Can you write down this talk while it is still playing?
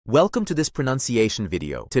Welcome to this pronunciation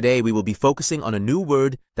video. Today we will be focusing on a new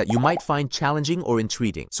word that you might find challenging or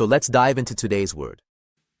intriguing. So let's dive into today's word.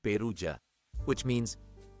 Perugia, which means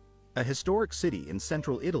a historic city in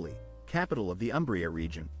central Italy, capital of the Umbria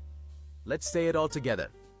region. Let's say it all together.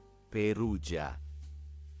 Perugia.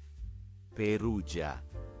 Perugia.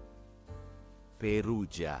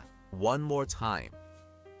 Perugia. One more time.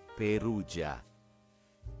 Perugia.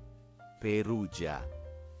 Perugia.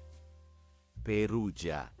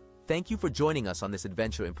 Perugia. Thank you for joining us on this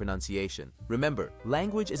adventure in pronunciation. Remember,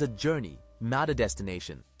 language is a journey, not a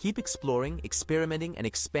destination. Keep exploring, experimenting, and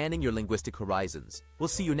expanding your linguistic horizons. We'll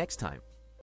see you next time.